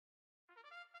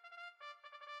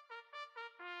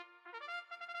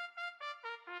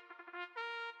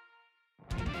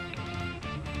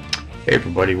Hey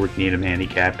everybody, Rick Needham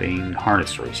handicapping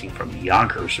harness racing from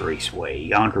Yonkers Raceway,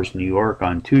 Yonkers, New York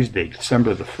on Tuesday,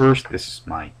 December the 1st. This is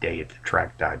my day at the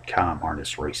track.com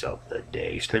harness race of the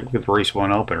day. So take a look at the race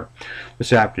one opener.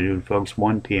 This afternoon, folks,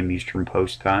 1 p.m. Eastern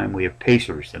Post Time, we have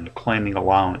Pacers and the claiming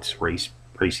allowance race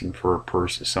racing for a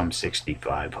purse of some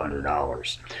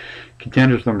 $6,500.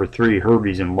 Contenders number 3,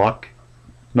 Herbie's in Luck,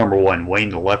 number 1, Wayne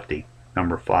the Lefty,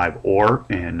 number 5, Orr,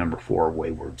 and number 4,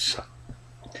 Wayward Son.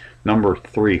 Number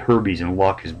 3, Herbie's in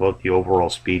Luck, is both the overall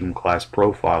speed and class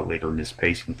profile leader in this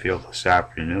pacing field this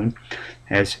afternoon.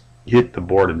 Has hit the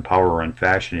board in power run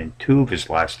fashion in 2 of his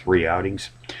last 3 outings.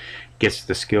 Gets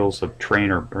the skills of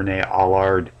trainer Rene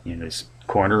Allard in his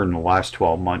corner. In the last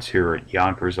 12 months here at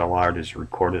Yonkers, Allard has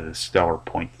recorded a stellar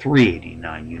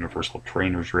 .389 universal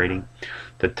trainers rating,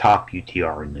 the top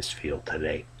UTR in this field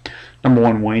today. Number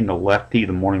 1, Wayne the Lefty,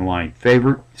 the morning line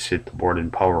favorite, has hit the board in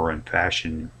power run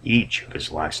fashion in each of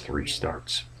his last 3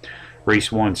 starts.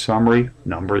 Race 1 summary,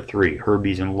 number 3,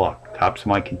 Herbie's in Luck. Tops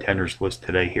my contenders list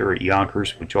today here at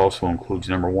Yonkers, which also includes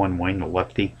number 1, Wayne the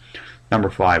Lefty, number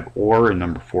 5, Orr, and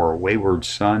number 4, Wayward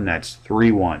Son. That's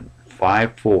 3-1,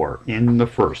 5-4 in the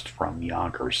first from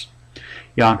Yonkers.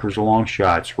 Yonkers long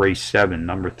shots, race 7,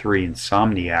 number 3,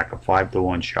 Insomniac, a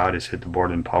 5-1 shot, has hit the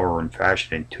board in power run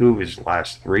fashion in 2 of his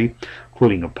last 3,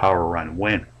 including a power run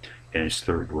win in his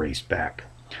 3rd race back.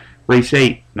 Race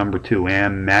 8, number 2,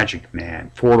 Magic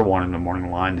Man, 4-1 in the morning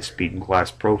line, the speed and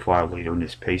class profile leader in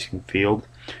this pacing field,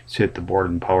 has hit the board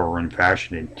in power run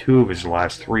fashion in 2 of his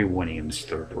last 3, winning in his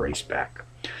 3rd race back.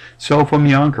 So from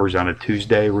Yonkers on a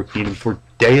Tuesday, Rick Needham for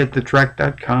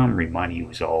dayatthetrack.com, reminding you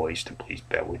as always to please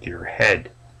bet with your head,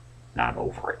 not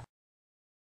over it.